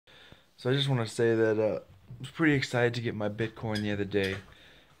So I just want to say that I was pretty excited to get my Bitcoin the other day,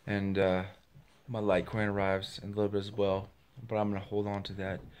 and my Litecoin arrives in a little bit as well. But I'm gonna hold on to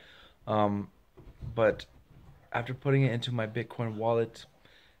that. Um, but after putting it into my Bitcoin wallet,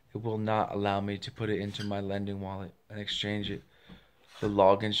 it will not allow me to put it into my lending wallet and exchange it. The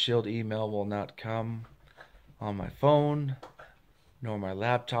login shield email will not come on my phone nor my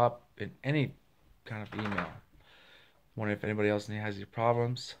laptop in any kind of email. Wondering if anybody else has any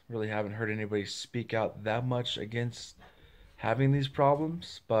problems. Really haven't heard anybody speak out that much against having these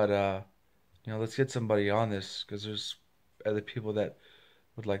problems, but let's get somebody on this because there's other people that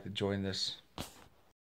would like to join this.